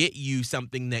get you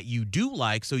something that you do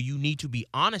like, so you need to be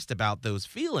honest about those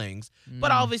feelings.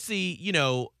 But obviously, you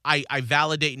know, I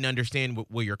validate and understand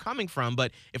where you're coming from.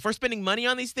 But if we're spending money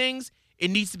on these things, it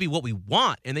needs to be what we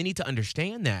want, and they need to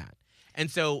understand that.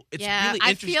 And so it's really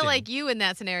interesting. I feel like you in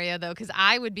that scenario, though, because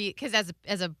I would be, because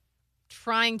as a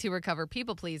trying to recover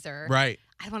people pleaser, right.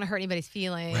 I don't want to hurt anybody's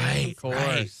feelings. Right, Of course.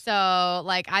 right. So,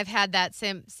 like, I've had that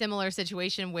similar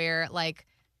situation where, like,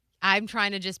 I'm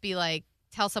trying to just be like,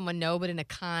 tell someone no, but in a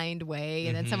kind way.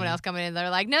 And then someone else coming in, they're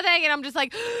like, no, thank you. And I'm just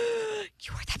like,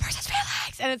 you hurt that person's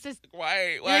feelings. And it's just,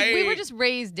 Why? like, we were just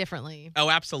raised differently Oh,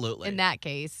 absolutely. in that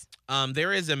case.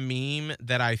 There is a meme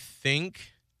that I think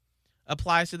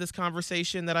applies to this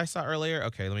conversation that I saw earlier.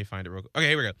 Okay, let me find it real quick. Okay,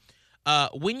 here we go.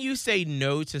 When you say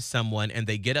no to someone and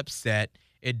they get upset,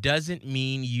 it doesn't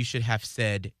mean you should have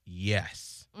said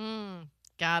yes.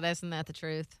 God, isn't that the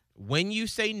truth? When you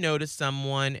say no to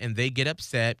someone and they get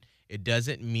upset, it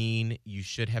doesn't mean you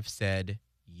should have said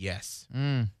yes.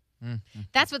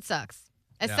 That's what sucks.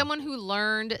 As Yeah. someone who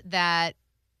learned that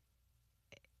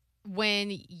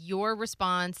when your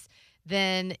response,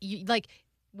 then you like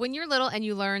when you're little and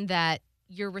you learn that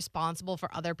you're responsible for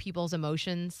other people's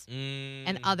emotions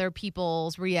and other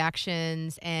people's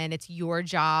reactions, and it's your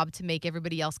job to make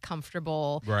everybody else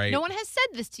comfortable. Right. No one has said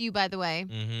this to you, by the way.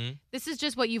 Mm-hmm. This is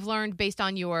just what you've learned based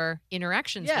on your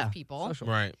interactions with people. Social.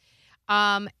 Right.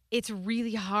 It's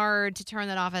really hard to turn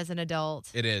that off as an adult.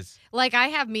 It is. Like, I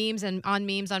have memes and on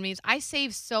memes. I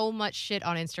save so much shit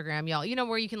on Instagram, y'all. You know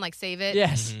where you can, like, save it?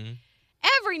 Yes. Mhm.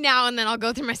 Every now and then I'll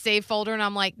go through my save folder and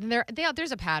I'm like,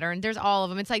 there's a pattern. There's all of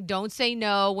them. It's like, don't say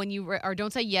no when you, or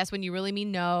don't say yes when you really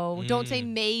mean no. Don't say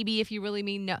maybe if you really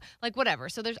mean no. Like, whatever.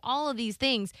 So there's all of these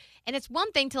things. And it's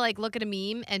one thing to, like, look at a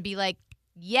meme and be like,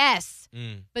 yes.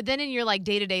 But then in your, like,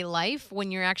 day-to-day life,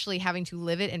 when you're actually having to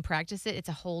live it and practice it, it's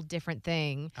a whole different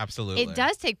thing. Absolutely. It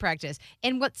does take practice.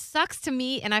 And what sucks to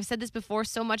me, and I've said this before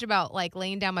so much about, like,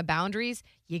 laying down my boundaries,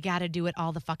 you got to do it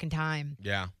all the fucking time.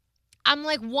 Yeah. I'm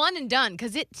like one and done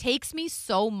because it takes me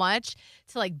so much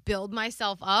to, like, build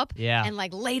myself up and,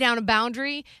 like, lay down a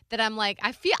boundary that I'm like,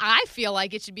 I feel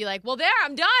like it should be like, well, there,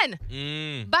 I'm done.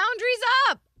 Boundaries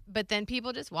up. But then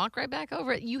people just walk right back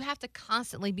over it. You have to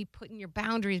constantly be putting your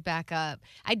boundaries back up.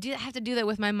 I have to do that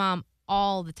with my mom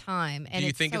all the time, and Do you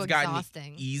it's think so it's gotten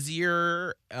exhausting.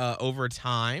 easier over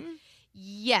time?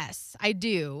 Yes, I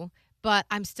do, but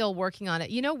I'm still working on it.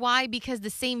 You know why? Because the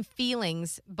same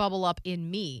feelings bubble up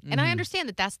in me, and I understand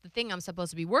that that's the thing I'm supposed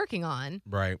to be working on.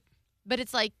 Right. But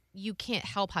it's like you can't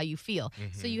help how you feel,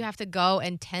 so you have to go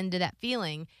and tend to that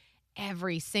feeling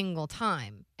every single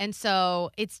time, and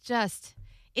so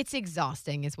it's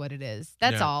exhausting is what it is.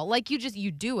 That's Yeah. all. Like,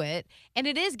 you do it, and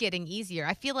it is getting easier.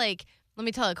 I feel like let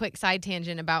me tell a quick side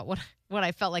tangent about what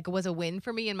I felt like was a win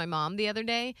for me and my mom the other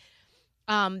day.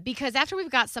 Because after we've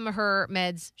got some of her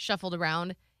meds shuffled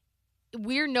around,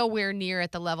 we're nowhere near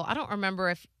at the level. I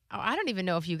don't even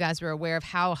know if you guys were aware of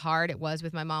how hard it was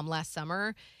with my mom last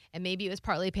summer. And maybe it was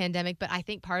partly a pandemic, but I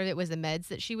think part of it was the meds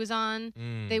that she was on.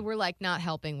 They were like not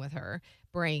helping with her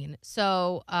brain.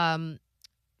 So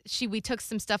we took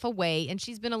some stuff away, and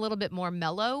she's been a little bit more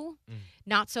mellow,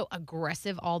 not so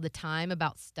aggressive all the time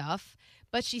about stuff,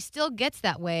 but she still gets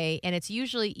that way, and it's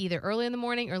usually either early in the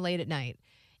morning or late at night.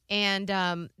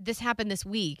 And this happened this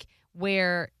week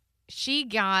where she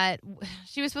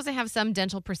was supposed to have some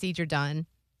dental procedure done.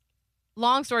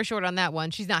 Long story short on that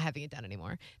one, she's not having it done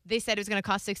anymore. They said it was going to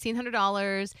cost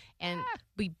 $1,600 and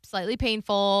be slightly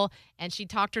painful. And she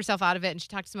talked herself out of it. And she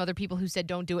talked to some other people who said,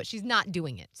 don't do it. She's not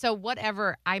doing it. So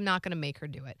whatever, I'm not going to make her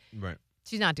do it. Right.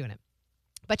 She's not doing it.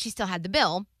 But she still had the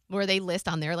bill where they list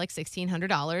on there like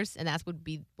 $1,600. And that would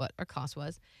be what our cost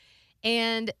was.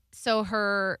 And so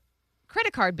her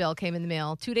credit card bill came in the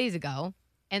mail 2 days ago.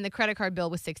 And the credit card bill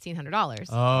was $1,600.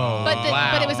 Oh,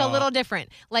 But it was a little different.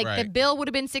 Like the Right. bill would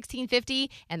have been $1,650,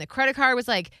 and the credit card was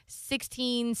like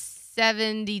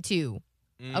 $1,672.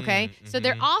 Okay, so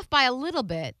they're off by a little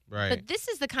bit. Right. But this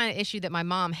is the kind of issue that my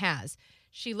mom has.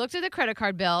 She looked at the credit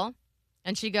card bill,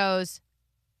 and she goes,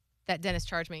 "That dentist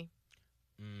charged me."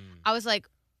 I was like,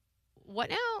 "What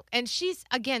now?" And she's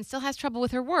again still has trouble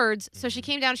with her words. So she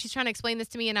came down. She's trying to explain this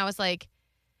to me, and I was like,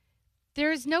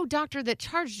 there is no doctor that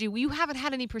charged you. You haven't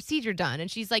had any procedure done.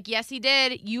 And she's like, yes, he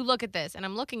did. You look at this. And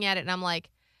I'm looking at it and I'm like,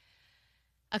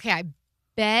 okay, I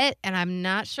bet, and I'm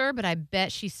not sure, but I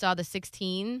bet she saw the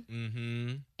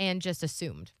 16 and just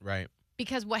assumed. Right.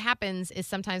 Because what happens is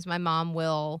sometimes my mom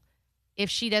will, if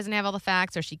she doesn't have all the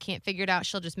facts or she can't figure it out,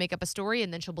 she'll just make up a story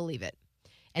and then she'll believe it.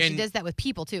 And she does that with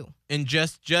people too. And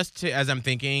just to, as I'm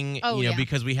thinking,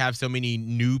 because we have so many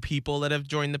new people that have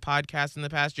joined the podcast in the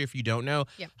past year, if you don't know,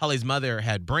 Holly's mother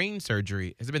had brain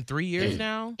surgery. Has it been 3 years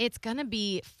now? It's going to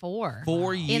be 4.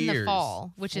 4 years. In the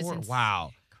fall, which is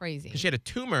wow. Crazy. Because she had a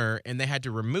tumor and they had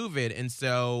to remove it. And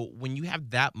so when you have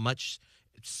that much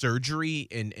surgery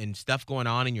and stuff going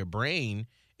on in your brain,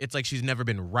 it's like she's never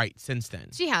been right since then.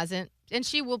 She hasn't. And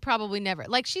she will probably never.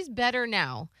 Like, she's better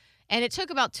now. And it took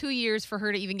about 2 years for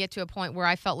her to even get to a point where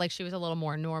I felt like she was a little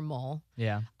more normal.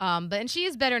 Yeah. And she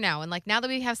is better now. And like now that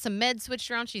we have some meds switched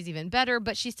around, she's even better.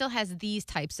 But she still has these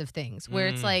types of things where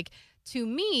it's like, to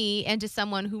me and to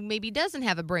someone who maybe doesn't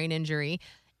have a brain injury,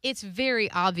 it's very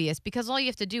obvious because all you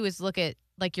have to do is look at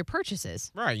like your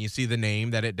purchases. Right. You see the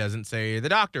name that it doesn't say the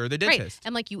doctor or the dentist. Right.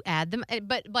 And like you add them.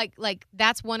 But like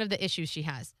that's one of the issues she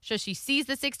has. So she sees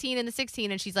the 16 and the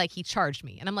 16 and she's like, he charged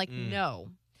me. And I'm like, no.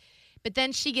 But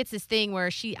then she gets this thing where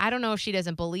I don't know if she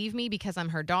doesn't believe me because I'm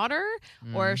her daughter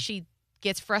or if she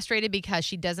gets frustrated because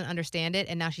she doesn't understand it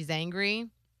and now she's angry,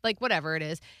 like whatever it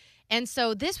is. And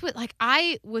so this was like,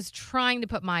 I was trying to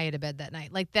put Maya to bed that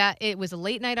night. Like that, it was a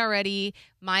late night already.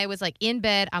 Maya was like in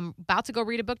bed. I'm about to go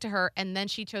read a book to her. And then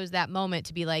she chose that moment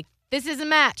to be like, this is a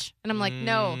match. And I'm like,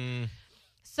 no.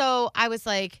 So I was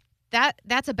like,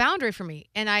 that's a boundary for me.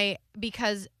 And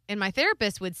my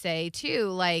therapist would say too,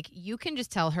 like, you can just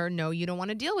tell her, no, you don't want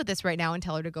to deal with this right now and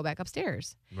tell her to go back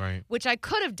upstairs. Right. Which I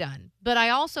could have done. But I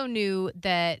also knew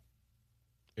that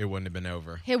it wouldn't have been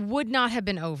over. It would not have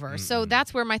been over. So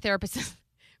that's where my therapist is.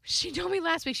 She told me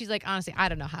last week, she's like, honestly, I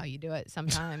don't know how you do it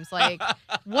sometimes. Like,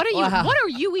 what are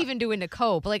you even doing to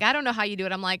cope? Like, I don't know how you do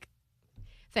it. I'm like,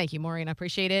 thank you, Maureen. I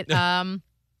appreciate it.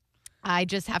 I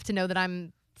just have to know that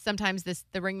I'm sometimes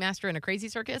the ringmaster in a crazy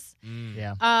circus.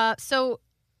 Yeah. So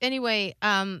anyway,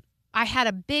 I had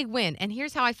a big win. And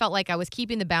here's how I felt like I was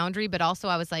keeping the boundary, but also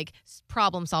I was like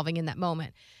problem solving in that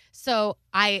moment. So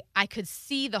I could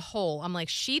see the whole. I'm like,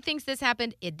 she thinks this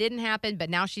happened. It didn't happen, but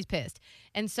now she's pissed.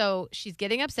 And so she's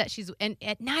getting upset. And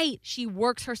at night, she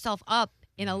works herself up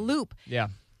in a loop. Yeah.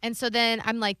 And so then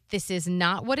I'm like, this is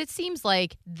not what it seems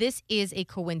like. This is a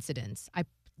coincidence.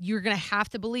 You're going to have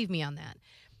to believe me on that.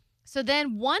 So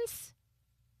then once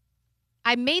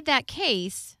I made that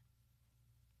case,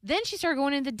 then she started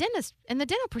going into the dentist and the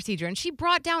dental procedure. And she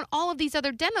brought down all of these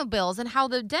other dental bills and how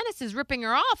the dentist is ripping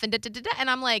her off and da-da-da-da.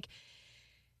 And I'm like,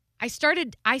 I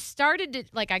started to,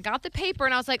 like, I got the paper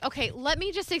and I was like, okay, let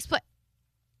me just explain.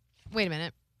 Wait a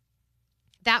minute.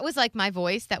 That was like my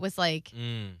voice. That was like,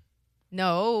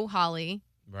 no, Holly,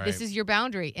 this is your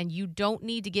boundary. And you don't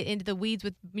need to get into the weeds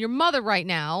with your mother right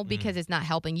now because it's not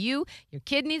helping you. Your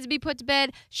kid needs to be put to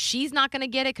bed. She's not going to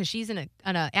get it because she's in an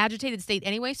agitated state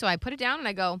anyway. So I put it down and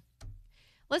I go,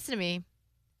 listen to me.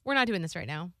 We're not doing this right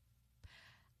now.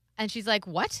 And she's like,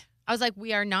 what? I was like,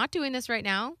 we are not doing this right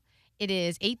now. It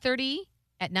is 8:30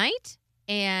 at night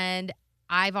And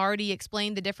I've already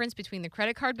explained the difference between the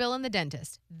credit card bill and the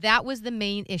dentist. That was the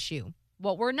main issue.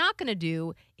 What we're not going to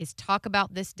do is talk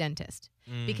about this dentist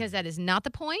because that is not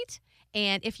the point.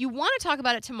 And if you want to talk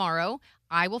about it tomorrow,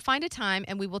 I will find a time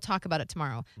and we will talk about it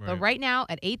tomorrow. Right. But right now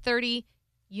at 8:30,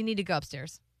 you need to go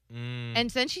upstairs. And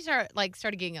then she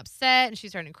started getting upset and she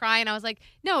started to cry. And I was like,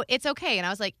 no, it's okay. And I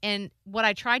was like, and what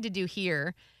I tried to do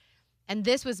here, and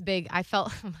this was big. I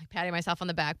felt, I'm like patting myself on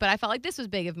the back, but I felt like this was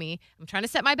big of me. I'm trying to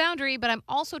set my boundary, but I'm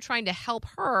also trying to help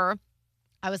her.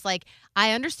 I was like,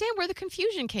 I understand where the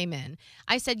confusion came in.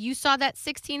 I said, you saw that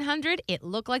 1,600. It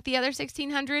looked like the other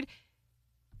 1,600.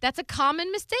 That's a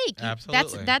common mistake.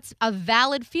 Absolutely. That's a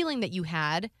valid feeling that you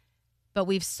had, but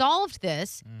we've solved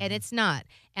this and it's not.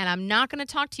 And I'm not going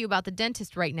to talk to you about the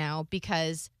dentist right now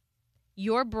because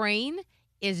your brain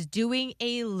is doing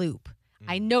a loop.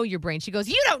 I know your brain. She goes,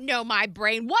 you don't know my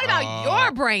brain. What about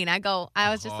your brain? I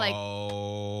was just like,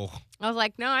 I was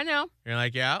like, no, I know. You're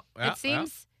like, yeah. That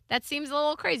seems a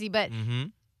little crazy, but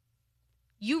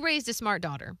you raised a smart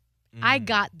daughter. I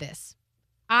got this.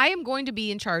 I am going to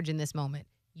be in charge in this moment.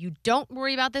 You don't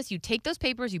worry about this. You take those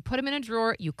papers, you put them in a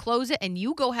drawer, you close it, and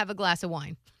you go have a glass of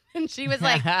wine. And she was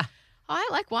like, oh, I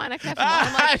like wine. I can have some wine.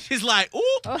 I'm like, she's like,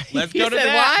 ooh, let's go to said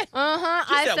that. uh-huh.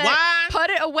 She I said said, wine. put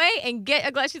it away and get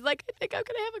a glass. She's like, I think I'm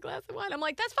going to have a glass of wine. I'm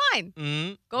like, that's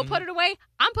fine. Go put it away.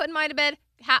 I'm putting mine to bed.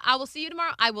 I will see you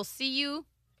tomorrow. I will see you.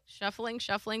 Shuffling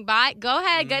by. Go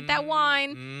ahead, get that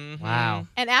wine. Wow.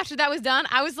 And after that was done,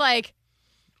 I was like,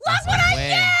 look what I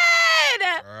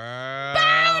did!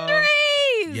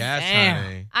 Boundaries! Yes, Damn.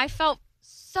 honey. I felt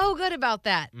so good about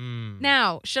that.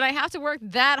 Now, should I have to work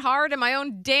that hard in my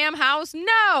own damn house?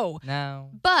 No.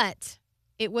 But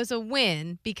it was a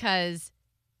win because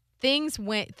things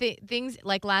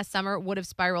like last summer would have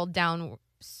spiraled down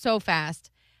so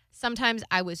fast. Sometimes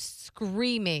I was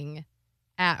screaming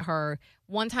at her.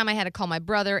 One time I had to call my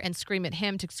brother and scream at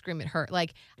him to scream at her.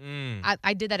 Like,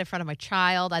 I did that in front of my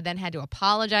child. I then had to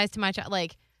apologize to my child.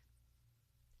 Like,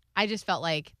 I just felt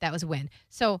like that was a win.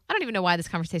 So I don't even know why this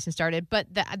conversation started,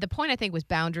 but the point I think was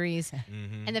boundaries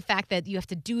and the fact that you have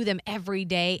to do them every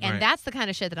day. And that's the kind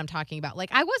of shit that I'm talking about. Like,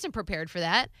 I wasn't prepared for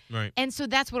that. Right. And so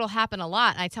that's what'll happen a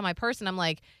lot. And I tell my person, I'm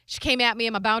like, she came at me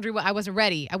and my boundary, I wasn't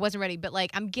ready. But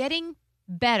like, I'm getting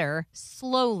better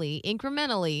slowly,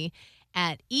 incrementally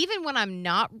at even when I'm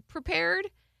not prepared,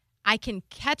 I can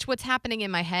catch what's happening in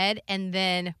my head and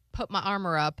then put my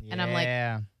armor up. And I'm like,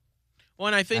 well,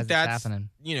 and I think As it's that's, happening.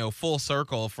 Full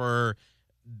circle for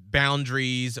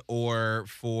boundaries or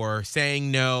for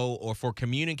saying no or for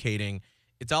communicating.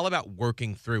 It's all about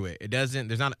working through it. There's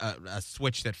not a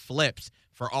switch that flips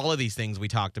for all of these things we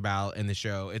talked about in the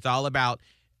show. It's all about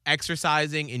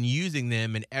exercising and using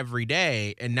them in every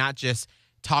day and not just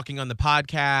talking on the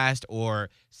podcast or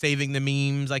saving the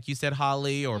memes, like you said,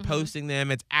 Holly, or posting them.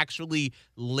 It's actually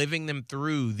living them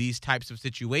through these types of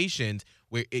situations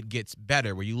where it gets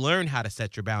better, where you learn how to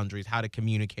set your boundaries, how to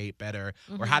communicate better,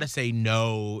 or how to say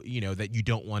no, that you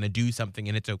don't want to do something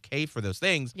and it's okay for those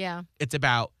things. yeah. It's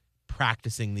about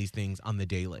practicing these things on the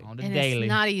daily. On the And daily. it's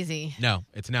not easy. No,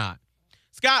 it's not.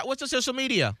 Scott, what's your social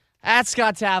media? At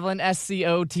Scott Tavlin,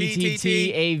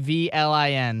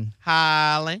 SCOTTTAVLIN.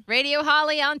 Holly. Radio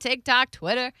Holly on TikTok,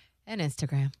 Twitter, and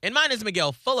Instagram. And mine is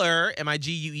Miguel Fuller,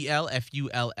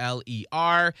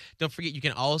 MIGUELFULLER. Don't forget, you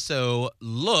can also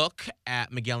look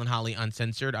at Miguel and Holly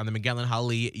Uncensored on the Miguel and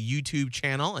Holly YouTube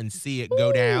channel and see it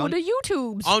go down. The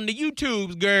YouTubes. On the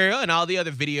YouTubes, girl, and all the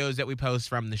other videos that we post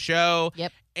from the show.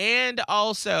 Yep. And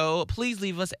also, please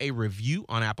leave us a review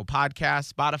on Apple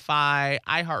Podcasts, Spotify,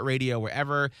 iHeartRadio,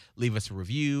 wherever. Leave us a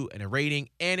review and a rating.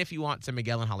 And if you want some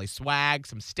Miguel and Holly swag,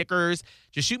 some stickers,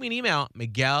 just shoot me an email,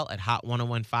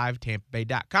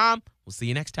 Miguel@hot1015tampabay.com. We'll see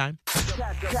you next time.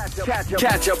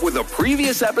 Catch up with the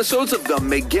previous episodes of the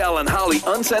Miguel and Holly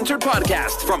Uncensored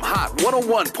podcast from Hot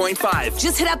 101.5.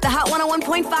 Just hit up the Hot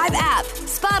 101.5 app,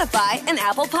 Spotify, and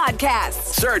Apple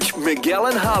Podcasts. Search Miguel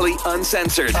and Holly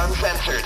Uncensored.